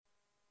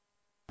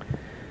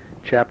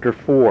Chapter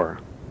 4.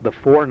 The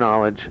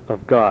Foreknowledge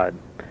of God.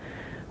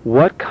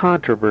 What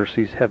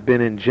controversies have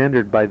been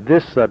engendered by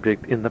this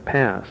subject in the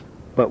past,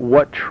 but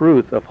what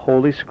truth of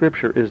Holy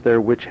Scripture is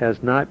there which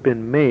has not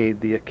been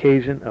made the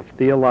occasion of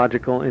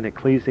theological and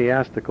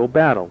ecclesiastical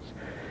battles?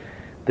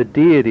 The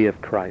deity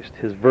of Christ,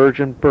 his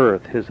virgin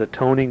birth, his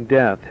atoning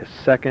death, his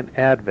second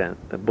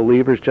advent, the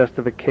believer's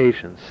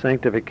justification,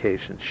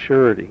 sanctification,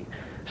 security,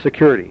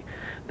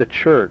 the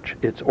church,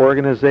 its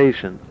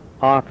organization,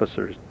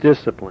 officers,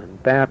 discipline,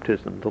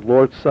 baptism, the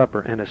Lord's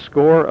Supper, and a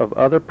score of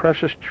other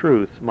precious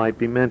truths might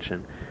be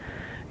mentioned.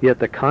 Yet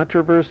the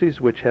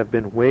controversies which have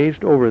been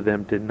waged over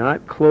them did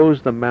not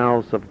close the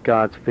mouths of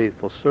God's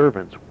faithful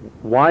servants.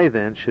 Why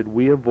then should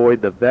we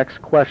avoid the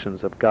vexed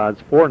questions of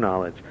God's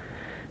foreknowledge?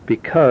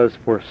 Because,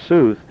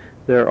 forsooth,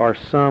 there are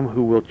some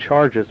who will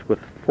charge us with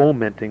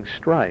fomenting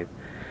strife.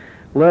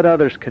 Let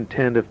others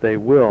contend if they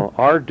will.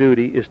 Our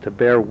duty is to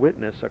bear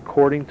witness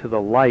according to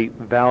the light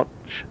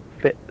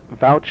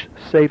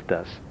vouchsafed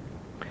us.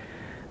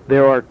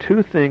 There are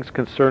two things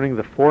concerning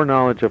the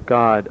foreknowledge of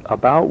God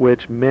about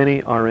which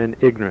many are in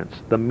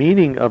ignorance: the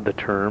meaning of the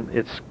term,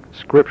 its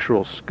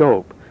scriptural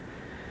scope.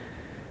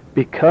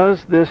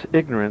 Because this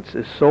ignorance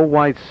is so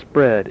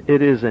widespread,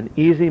 it is an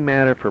easy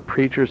matter for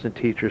preachers and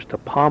teachers to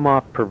palm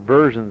off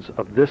perversions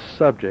of this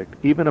subject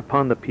even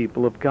upon the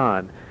people of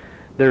God.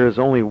 There is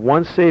only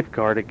one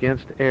safeguard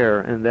against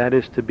error, and that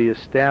is to be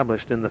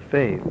established in the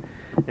faith.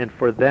 And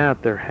for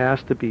that there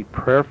has to be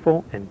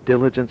prayerful and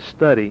diligent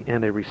study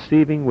and a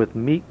receiving with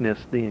meekness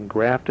the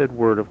engrafted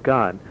Word of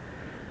God.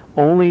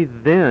 Only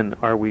then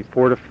are we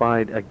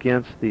fortified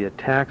against the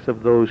attacks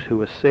of those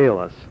who assail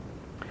us.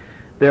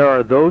 There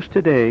are those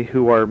today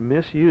who are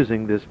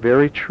misusing this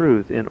very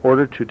truth in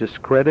order to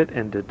discredit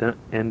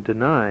and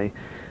deny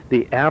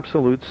the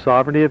absolute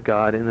sovereignty of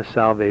God in the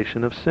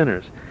salvation of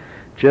sinners.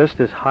 Just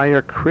as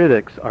higher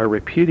critics are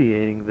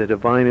repudiating the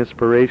divine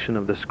inspiration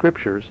of the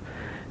Scriptures,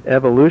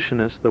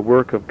 evolutionists the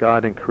work of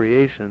God in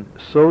creation,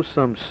 so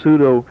some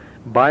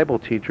pseudo-Bible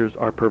teachers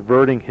are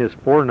perverting his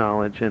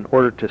foreknowledge in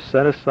order to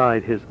set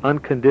aside his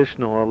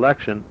unconditional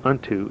election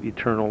unto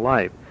eternal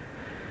life.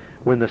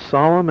 When the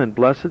solemn and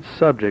blessed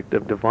subject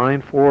of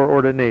divine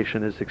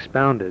foreordination is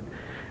expounded,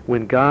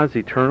 when God's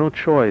eternal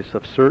choice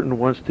of certain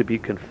ones to be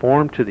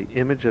conformed to the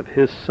image of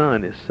his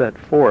Son is set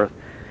forth,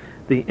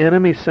 the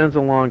enemy sends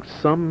along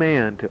some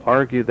man to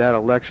argue that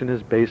election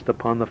is based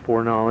upon the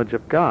foreknowledge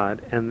of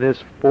God, and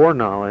this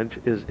foreknowledge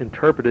is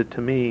interpreted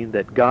to mean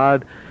that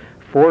God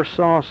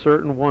foresaw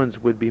certain ones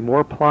would be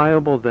more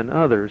pliable than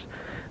others,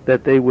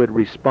 that they would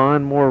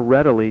respond more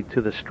readily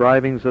to the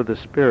strivings of the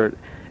Spirit,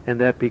 and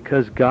that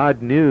because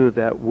God knew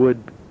that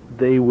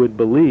they would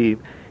believe,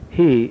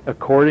 he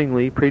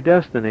accordingly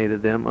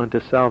predestinated them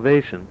unto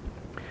salvation.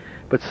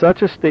 But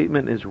such a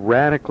statement is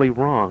radically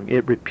wrong.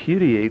 It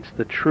repudiates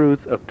the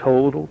truth of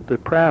total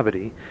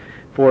depravity,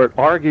 for it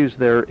argues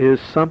there is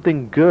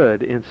something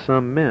good in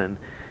some men.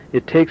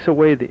 It takes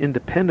away the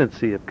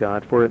independency of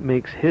God, for it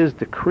makes his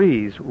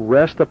decrees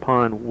rest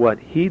upon what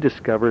he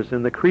discovers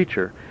in the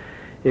creature.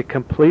 It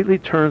completely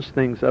turns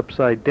things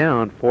upside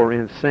down, for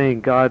in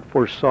saying God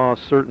foresaw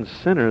certain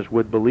sinners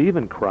would believe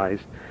in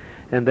Christ,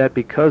 and that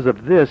because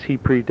of this he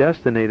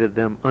predestinated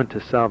them unto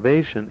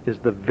salvation, is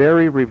the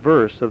very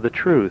reverse of the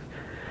truth.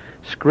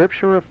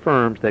 Scripture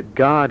affirms that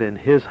God in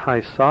his high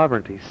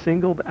sovereignty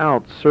singled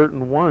out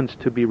certain ones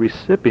to be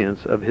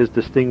recipients of his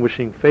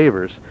distinguishing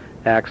favors,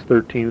 Acts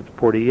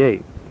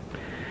 13:48,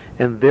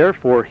 and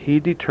therefore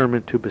he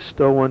determined to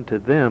bestow unto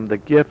them the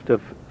gift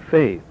of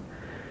faith.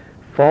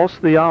 False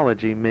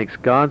theology makes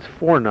God's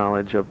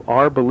foreknowledge of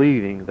our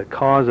believing the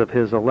cause of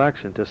his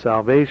election to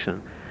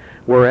salvation,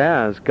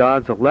 whereas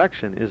God's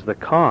election is the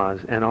cause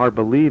and our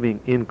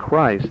believing in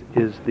Christ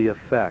is the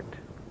effect.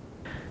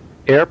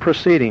 Ere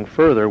proceeding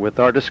further with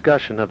our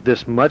discussion of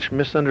this much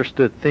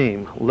misunderstood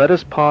theme, let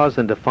us pause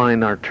and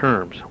define our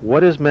terms.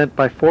 What is meant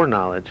by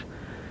foreknowledge?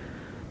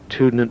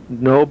 To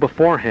know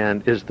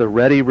beforehand is the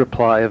ready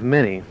reply of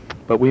many,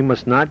 but we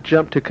must not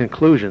jump to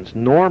conclusions,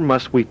 nor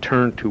must we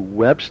turn to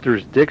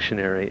Webster's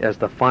dictionary as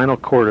the final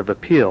court of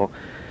appeal,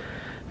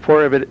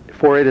 for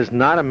it is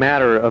not a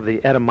matter of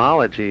the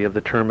etymology of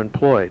the term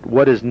employed.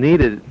 What is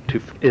needed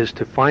is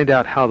to find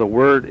out how the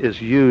word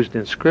is used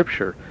in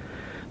Scripture.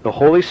 The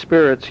Holy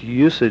Spirit's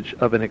usage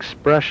of an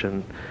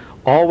expression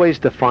always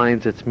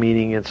defines its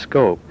meaning and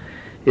scope.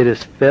 It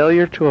is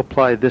failure to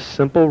apply this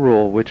simple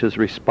rule which is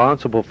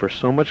responsible for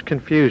so much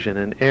confusion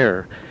and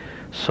error.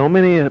 So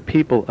many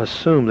people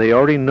assume they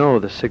already know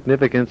the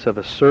significance of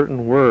a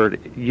certain word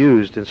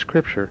used in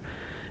Scripture,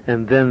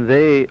 and then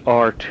they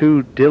are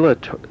too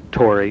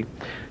dilatory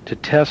to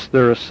test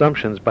their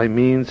assumptions by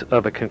means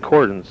of a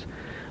concordance.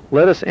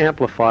 Let us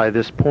amplify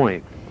this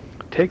point.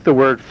 Take the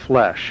word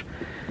flesh.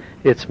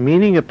 Its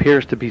meaning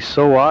appears to be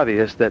so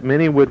obvious that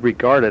many would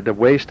regard it a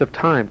waste of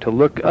time to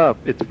look up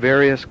its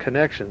various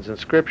connections in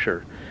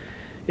Scripture.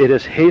 It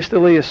is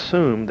hastily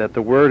assumed that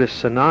the word is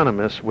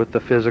synonymous with the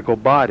physical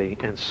body,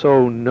 and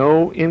so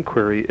no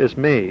inquiry is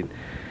made.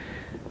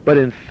 But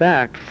in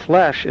fact,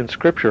 flesh in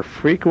Scripture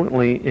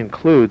frequently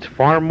includes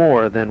far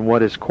more than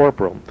what is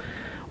corporal.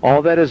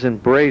 All that is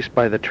embraced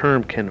by the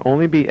term can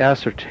only be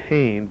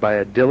ascertained by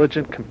a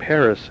diligent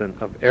comparison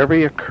of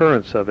every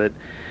occurrence of it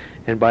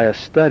and by a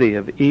study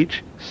of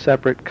each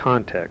separate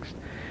context.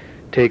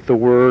 Take the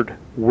word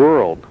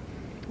world.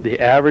 The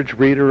average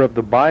reader of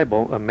the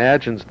Bible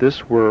imagines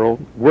this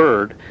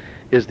word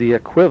is the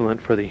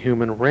equivalent for the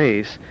human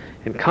race,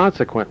 and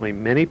consequently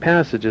many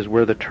passages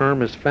where the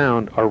term is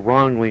found are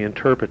wrongly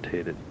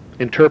interpreted.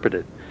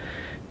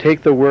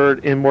 Take the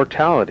word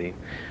immortality.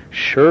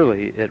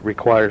 Surely it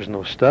requires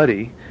no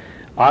study.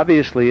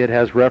 Obviously it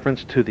has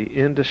reference to the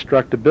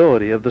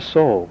indestructibility of the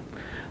soul.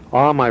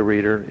 Ah, my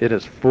reader, it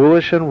is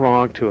foolish and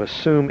wrong to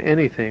assume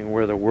anything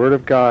where the Word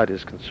of God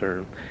is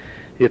concerned.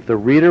 If the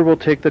reader will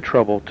take the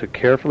trouble to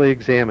carefully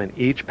examine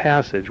each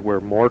passage where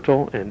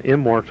mortal and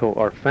immortal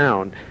are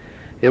found,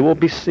 it will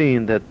be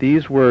seen that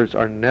these words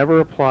are never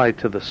applied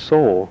to the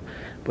soul,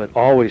 but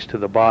always to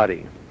the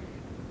body.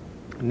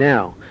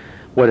 Now,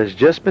 what has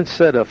just been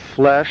said of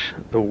flesh,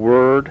 the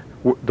word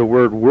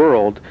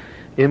world,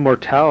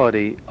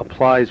 immortality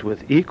applies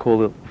with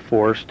equal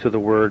force to the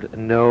word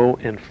know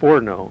and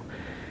foreknow.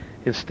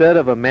 Instead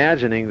of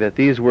imagining that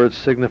these words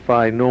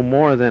signify no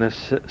more than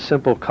a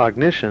simple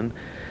cognition,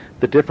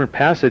 the different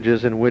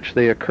passages in which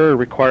they occur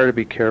require to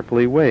be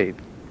carefully weighed.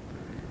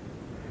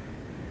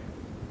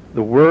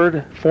 The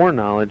word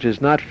foreknowledge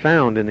is not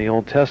found in the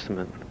Old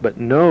Testament, but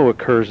know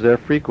occurs there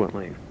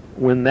frequently.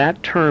 When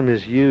that term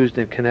is used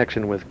in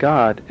connection with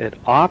God, it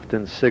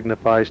often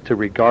signifies to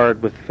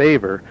regard with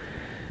favor,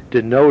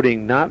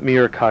 denoting not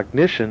mere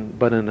cognition,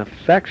 but an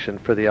affection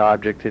for the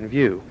object in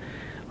view.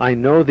 I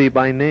know thee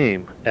by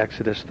name,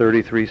 Exodus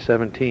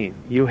 33:17.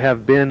 You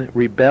have been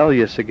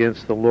rebellious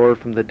against the Lord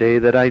from the day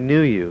that I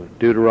knew you,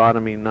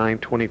 Deuteronomy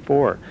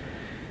 9:24.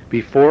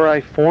 Before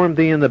I formed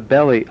thee in the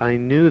belly, I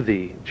knew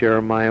thee,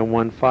 Jeremiah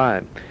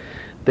 1:5.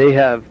 They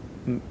have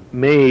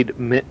made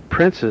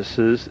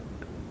princesses,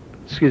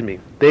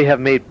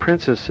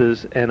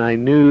 and I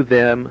knew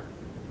them.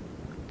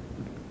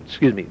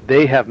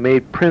 They have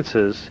made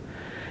princes,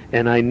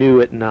 and I knew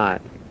it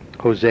not,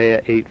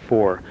 Hosea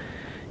 8:4.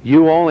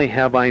 You only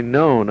have I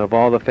known of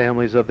all the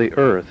families of the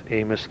earth,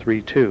 Amos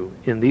 3:2.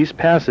 In these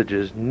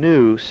passages,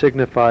 knew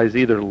signifies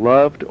either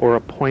loved or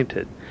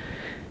appointed.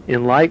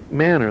 In like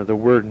manner, the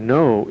word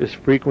know is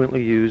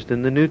frequently used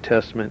in the New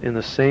Testament in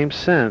the same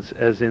sense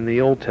as in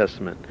the Old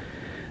Testament.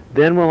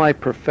 Then will I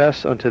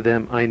profess unto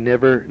them, I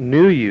never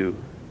knew you,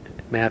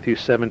 Matthew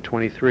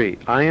 7:23.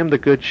 I am the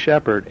good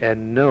shepherd,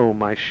 and know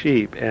my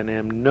sheep, and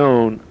am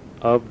known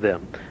of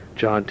them,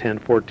 John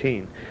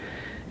 10:14.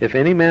 If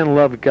any man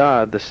love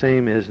God, the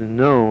same is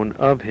known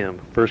of him,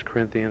 1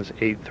 Corinthians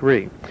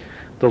 8:3.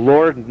 The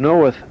Lord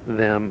knoweth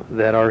them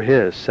that are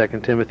his,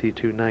 2 Timothy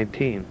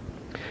 2:19.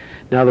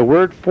 Now the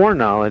word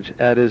foreknowledge,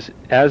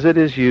 as it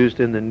is used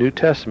in the New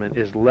Testament,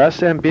 is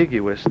less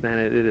ambiguous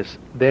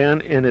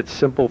than in its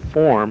simple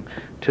form,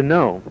 to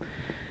know.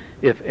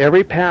 If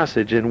every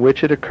passage in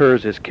which it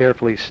occurs is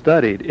carefully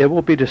studied, it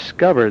will be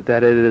discovered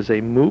that it is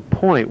a moot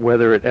point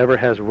whether it ever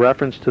has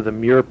reference to the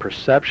mere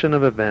perception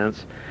of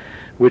events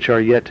which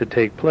are yet to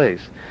take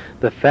place.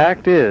 The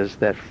fact is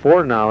that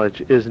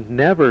foreknowledge is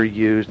never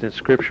used in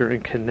Scripture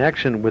in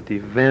connection with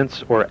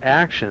events or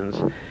actions.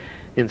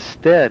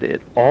 Instead,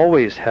 it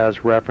always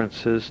has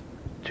references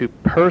to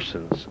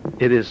persons.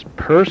 It is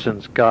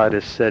persons God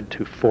is said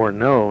to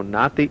foreknow,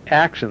 not the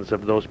actions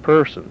of those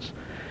persons.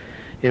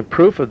 In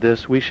proof of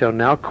this, we shall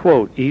now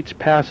quote each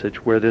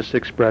passage where this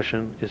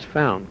expression is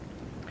found.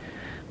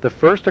 The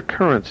first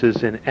occurrence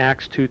is in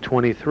Acts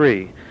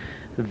 2:23.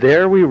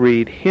 There we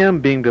read,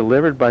 Him being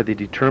delivered by the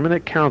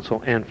determinate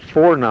counsel and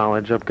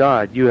foreknowledge of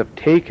God, you have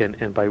taken,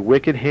 and by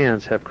wicked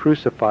hands have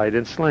crucified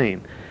and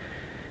slain.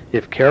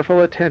 If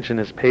careful attention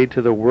is paid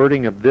to the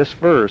wording of this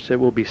verse, it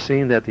will be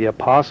seen that the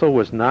apostle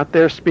was not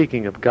there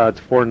speaking of God's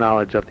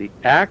foreknowledge of the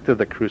act of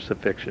the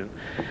crucifixion,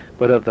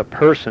 but of the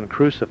person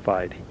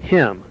crucified,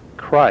 Him,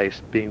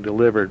 Christ, being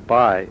delivered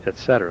by,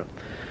 etc.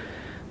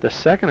 The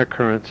second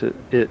occurrence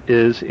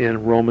is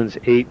in Romans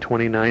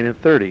 8:29 and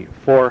 30.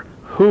 For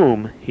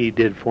whom he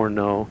did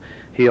foreknow,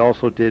 he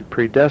also did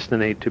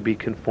predestinate to be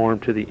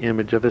conformed to the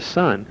image of his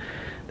Son,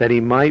 that he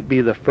might be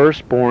the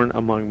firstborn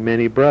among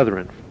many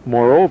brethren.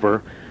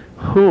 Moreover,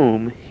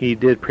 whom he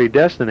did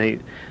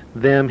predestinate,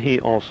 them he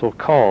also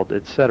called,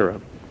 etc.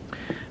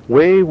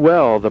 Weigh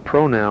well the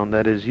pronoun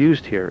that is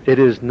used here. It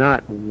is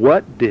not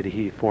what did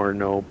he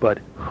foreknow, but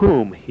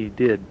whom he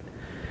did.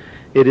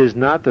 It is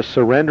not the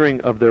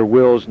surrendering of their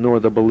wills nor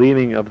the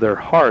believing of their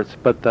hearts,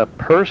 but the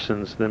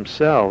persons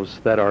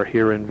themselves that are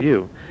here in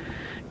view.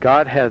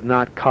 God hath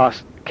not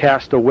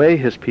cast away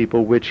his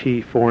people which he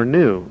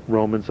foreknew,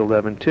 Romans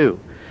 11:2.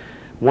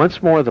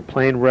 Once more, the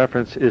plain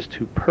reference is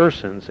to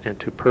persons, and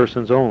to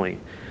persons only.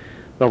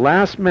 The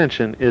last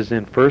mention is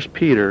in 1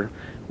 Peter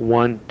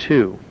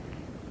 1:2.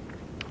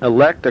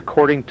 Elect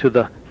according to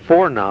the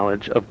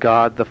foreknowledge of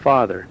God the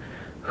Father.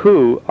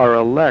 Who are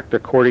elect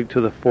according to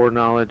the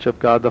foreknowledge of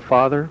God the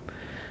Father?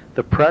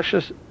 The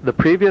precious The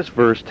previous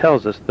verse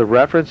tells us the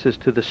reference is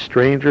to the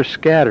stranger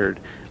scattered,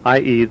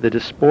 i.e. the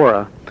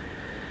diaspora,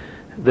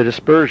 the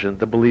dispersion,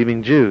 the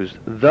believing Jews.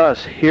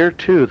 Thus, here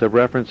too the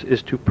reference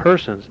is to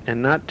persons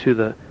and not to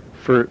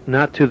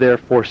their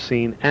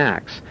foreseen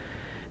acts.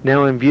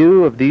 Now, in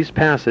view of these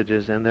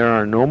passages, and there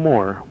are no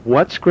more,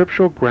 what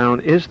scriptural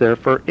ground is there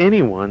for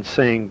anyone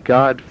saying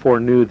God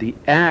foreknew the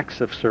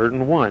acts of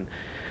certain one,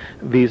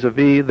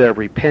 vis-a-vis their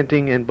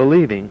repenting and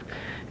believing,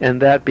 and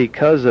that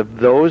because of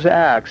those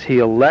acts he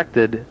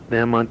elected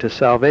them unto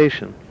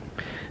salvation?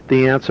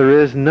 The answer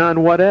is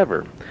none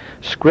whatever.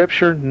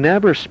 Scripture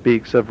never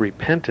speaks of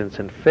repentance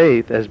and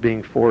faith as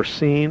being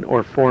foreseen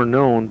or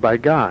foreknown by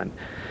God.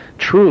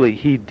 Truly,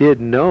 he did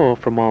know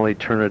from all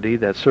eternity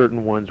that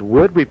certain ones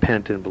would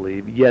repent and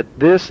believe, yet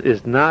this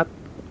is not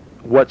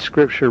what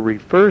Scripture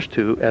refers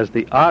to as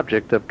the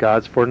object of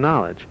God's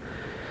foreknowledge.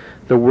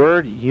 The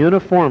word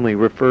uniformly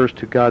refers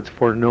to God's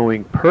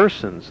foreknowing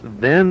persons.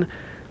 Then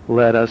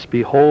let us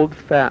behold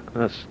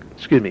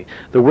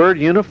the word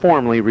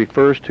uniformly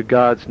refers to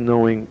God's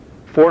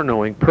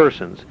foreknowing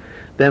persons.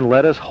 Then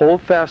let us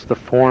hold fast the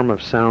form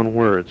of sound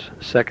words.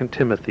 2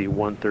 Timothy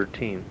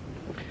 1:13.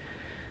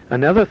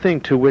 Another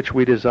thing to which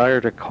we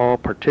desire to call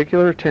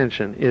particular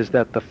attention is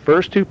that the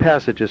first two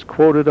passages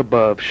quoted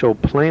above show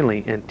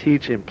plainly and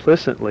teach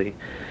implicitly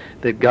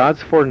that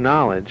God's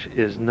foreknowledge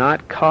is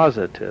not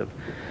causative,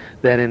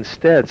 that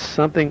instead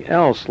something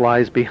else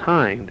lies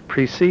behind,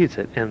 precedes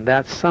it, and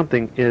that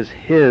something is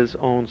his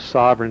own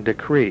sovereign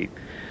decree.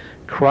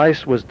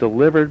 Christ was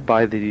delivered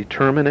by the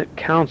determinate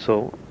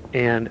counsel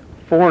and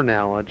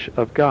foreknowledge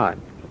of God.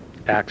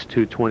 Acts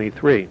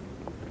 2:23.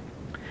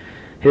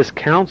 His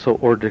counsel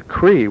or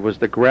decree was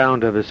the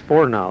ground of his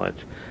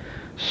foreknowledge.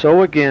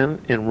 So again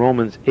in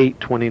Romans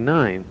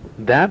 8:29,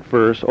 that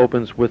verse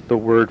opens with the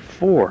word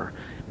for,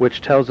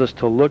 which tells us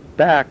to look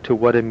back to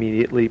what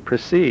immediately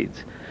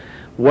precedes.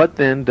 What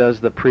then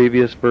does the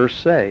previous verse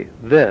say?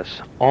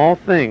 This: all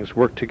things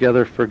work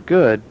together for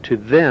good to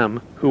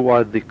them who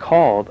are the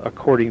called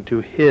according to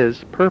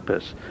his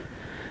purpose.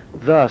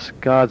 Thus,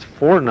 God's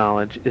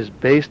foreknowledge is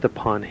based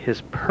upon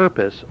his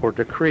purpose or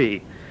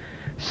decree.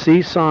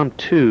 See Psalm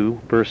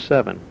 2, verse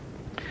 7.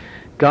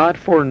 God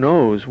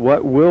foreknows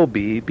what will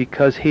be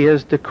because he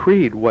has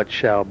decreed what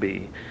shall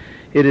be.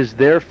 It is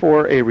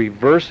therefore a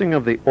reversing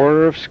of the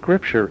order of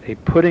Scripture, a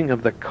putting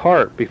of the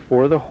cart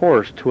before the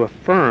horse, to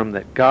affirm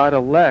that God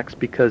elects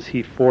because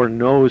he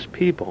foreknows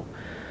people.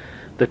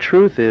 The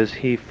truth is,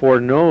 he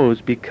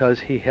foreknows because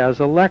he has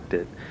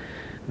elected.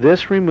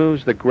 This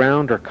removes the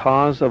ground or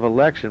cause of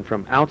election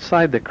from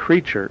outside the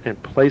creature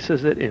and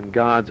places it in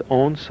God's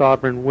own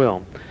sovereign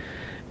will.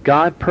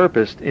 God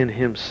purposed in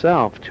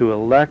himself to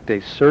elect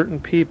a certain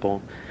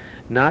people,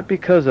 not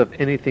because of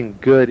anything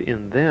good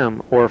in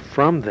them or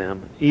from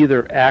them,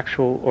 either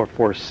actual or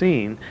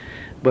foreseen,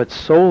 but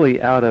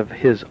solely out of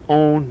his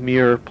own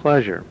mere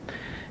pleasure.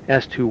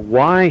 As to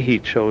why he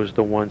chose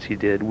the ones he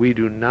did, we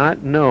do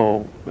not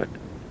know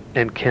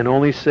and can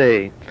only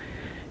say,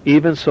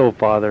 even so,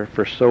 Father,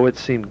 for so it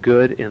seemed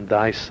good in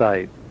thy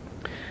sight.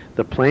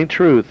 The plain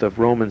truth of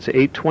Romans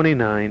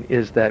 8:29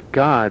 is that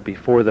God,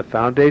 before the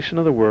foundation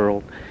of the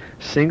world,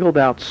 singled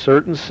out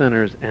certain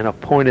sinners and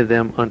appointed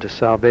them unto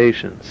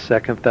salvation.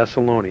 2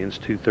 Thessalonians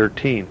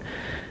 2:13.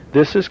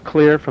 This is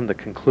clear from the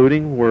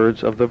concluding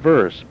words of the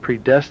verse,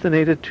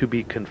 predestinated to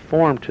be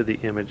conformed to the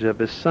image of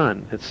his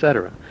Son,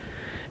 etc.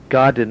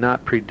 God did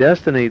not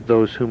predestinate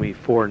those whom he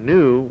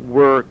foreknew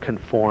were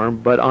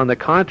conformed, but on the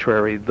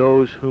contrary,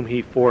 those whom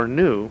he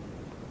foreknew,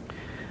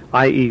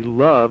 i.e.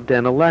 loved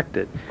and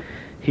elected,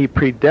 he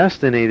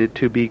predestinated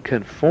to be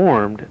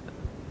conformed.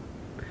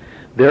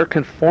 Their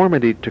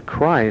conformity to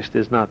Christ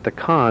is not the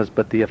cause,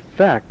 but the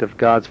effect of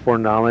God's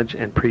foreknowledge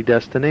and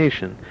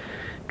predestination.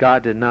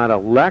 God did not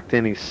elect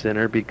any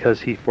sinner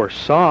because he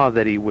foresaw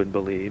that he would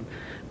believe,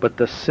 but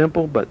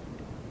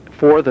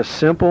for the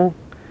simple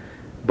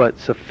but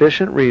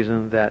sufficient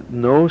reason that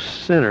no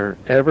sinner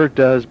ever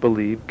does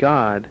believe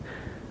God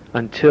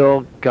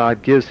until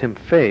God gives him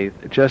faith,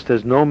 just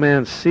as no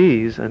man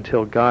sees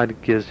until God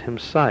gives him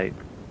sight.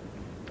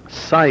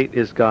 Sight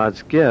is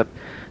God's gift.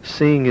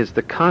 Seeing is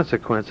the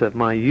consequence of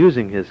my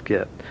using his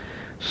gift.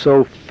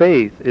 So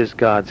faith is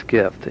God's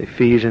gift.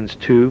 Ephesians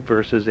 2,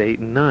 verses 8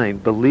 and 9.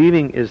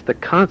 Believing is the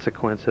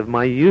consequence of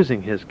my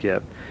using his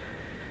gift.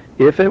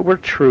 If it were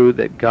true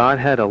that God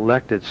had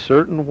elected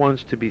certain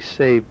ones to be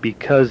saved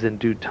because in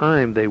due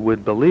time they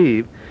would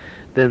believe,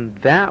 then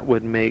that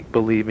would make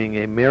believing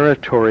a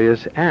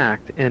meritorious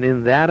act, and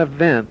in that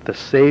event the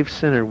saved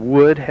sinner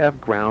would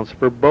have grounds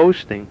for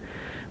boasting,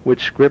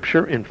 which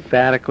Scripture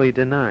emphatically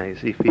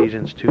denies.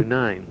 Ephesians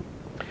 2:9.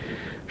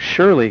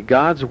 Surely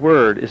God's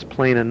word is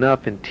plain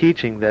enough in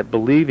teaching that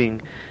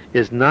believing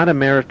is not a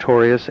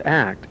meritorious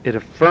act. It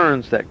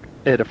affirms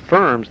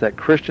that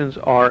Christians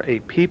are a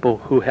people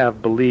who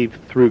have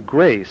believed through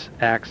grace.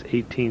 Acts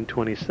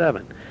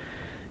 18:27.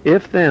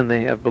 If then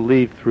they have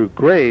believed through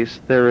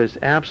grace, there is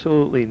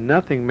absolutely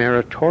nothing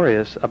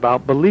meritorious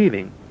about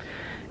believing.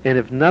 And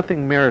if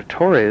nothing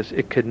meritorious,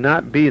 it could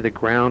not be the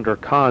ground or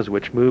cause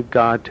which moved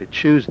God to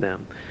choose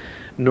them.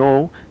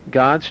 No,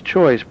 God's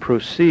choice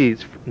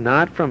proceeds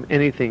not from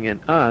anything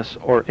in us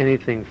or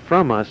anything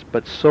from us,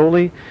 but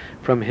solely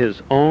from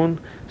His own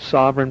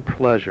sovereign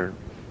pleasure.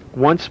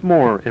 Once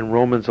more, in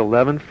Romans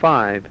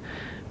 11:5,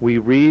 we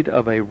read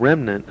of a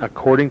remnant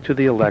according to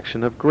the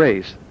election of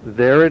grace.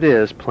 There it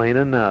is, plain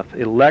enough.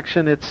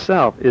 Election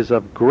itself is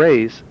of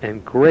grace,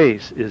 and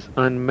grace is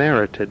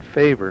unmerited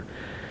favor,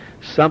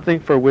 something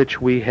for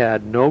which we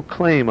had no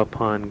claim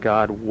upon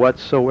God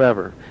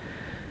whatsoever.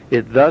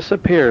 It thus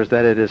appears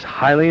that it is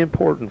highly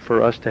important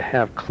for us to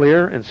have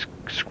clear and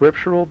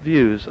scriptural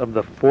views of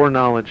the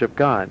foreknowledge of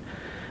God.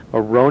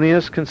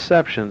 Erroneous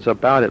conceptions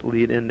about it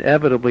lead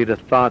inevitably to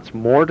thoughts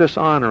most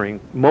dishonoring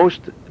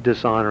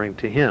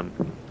to Him.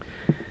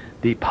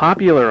 The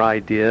popular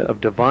idea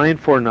of divine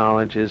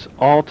foreknowledge is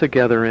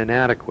altogether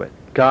inadequate.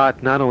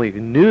 God not only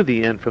knew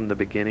the end from the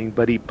beginning,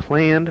 but He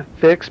planned,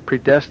 fixed,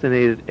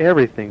 predestinated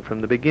everything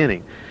from the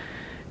beginning.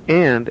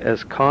 And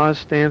as cause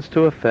stands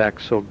to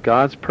effect, so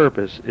God's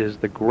purpose is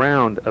the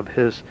ground of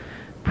His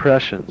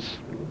prescience.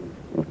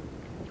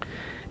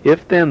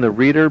 If then the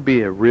reader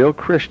be a real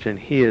Christian,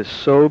 he is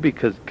so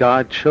because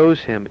God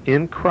chose him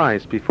in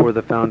Christ before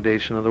the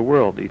foundation of the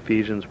world,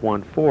 Ephesians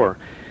 1:4,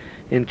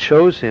 and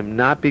chose him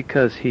not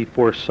because He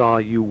foresaw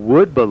you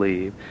would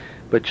believe,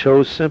 but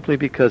chose simply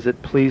because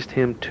it pleased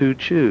Him to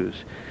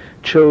choose.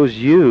 Chose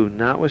you,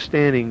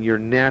 notwithstanding your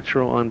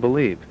natural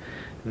unbelief.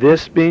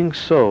 This being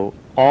so,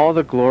 all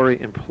the glory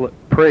and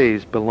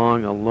praise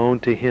belong alone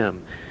to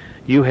Him.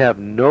 You have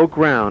no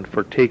ground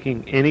for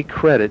taking any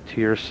credit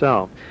to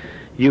yourself.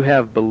 You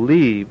have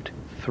believed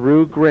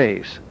through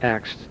grace,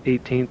 Acts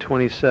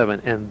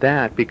 18:27, and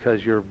that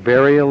because your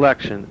very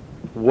election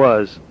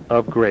was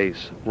of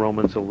grace,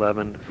 Romans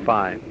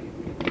 11:5.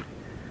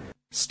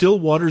 Still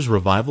Waters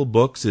Revival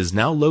Books is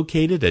now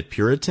located at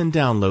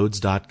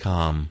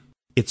PuritanDownloads.com.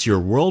 It's your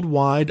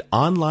worldwide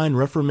online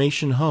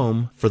Reformation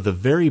home for the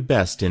very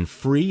best in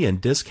free and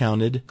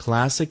discounted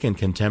classic and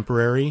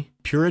contemporary,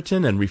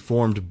 Puritan and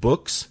Reformed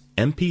books,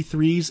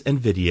 MP3s,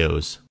 and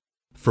videos.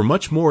 For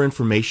much more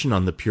information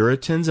on the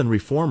Puritans and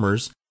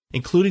Reformers,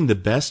 including the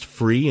best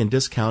free and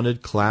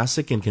discounted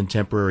classic and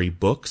contemporary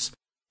books,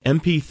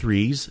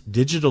 MP3s,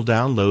 digital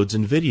downloads,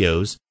 and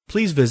videos,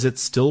 please visit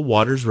Still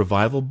Waters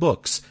Revival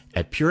Books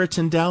at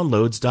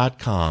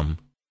PuritanDownloads.com.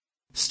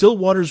 Still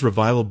Waters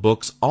Revival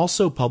Books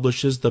also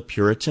publishes the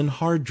Puritan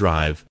Hard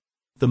Drive,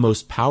 the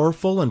most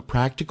powerful and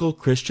practical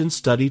Christian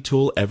study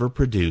tool ever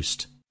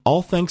produced.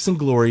 All thanks and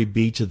glory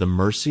be to the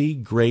mercy,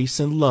 grace,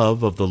 and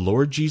love of the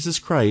Lord Jesus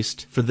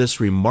Christ for this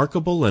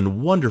remarkable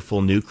and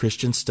wonderful new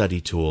Christian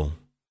study tool.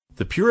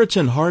 The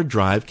Puritan Hard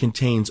Drive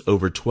contains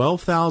over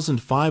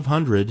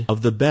 12,500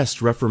 of the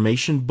best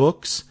Reformation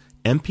books,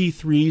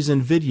 MP3s,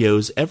 and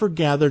videos ever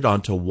gathered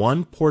onto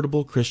one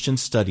portable Christian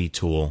study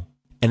tool.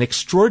 An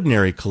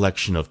extraordinary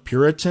collection of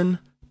Puritan,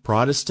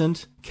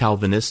 Protestant,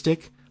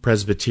 Calvinistic,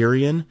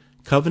 Presbyterian,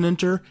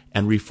 Covenanter,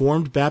 and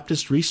Reformed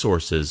Baptist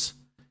resources.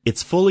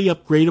 It's fully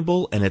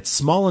upgradable and it's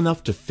small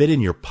enough to fit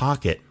in your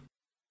pocket.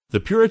 The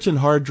Puritan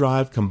Hard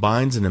Drive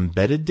combines an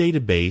embedded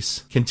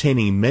database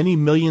containing many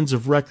millions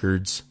of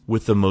records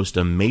with the most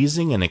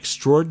amazing and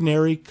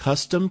extraordinary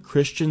custom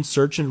Christian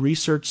search and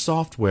research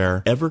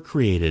software ever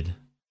created.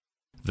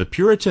 The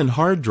Puritan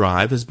Hard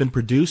Drive has been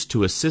produced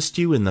to assist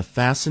you in the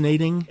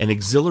fascinating and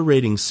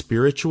exhilarating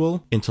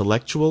spiritual,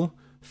 intellectual,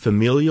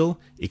 familial,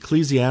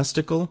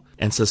 ecclesiastical,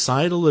 and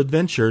societal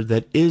adventure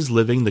that is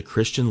living the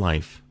Christian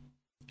life.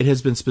 It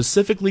has been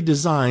specifically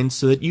designed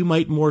so that you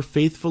might more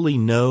faithfully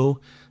know,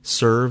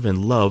 serve,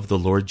 and love the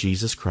Lord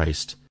Jesus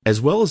Christ,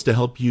 as well as to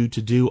help you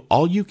to do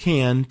all you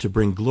can to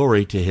bring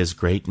glory to His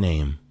great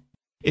name.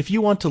 If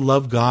you want to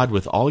love God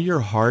with all your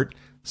heart,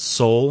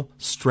 soul,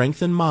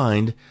 strength, and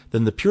mind,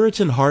 then the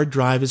Puritan Hard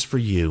Drive is for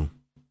you.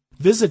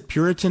 Visit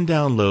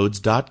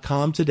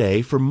PuritanDownloads.com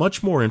today for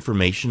much more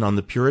information on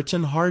the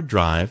Puritan Hard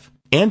Drive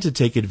and to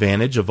take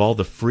advantage of all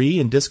the free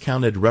and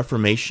discounted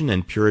Reformation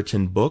and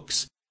Puritan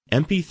books,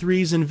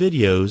 MP3s, and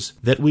videos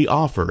that we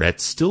offer at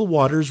Still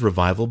Waters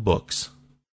Revival Books.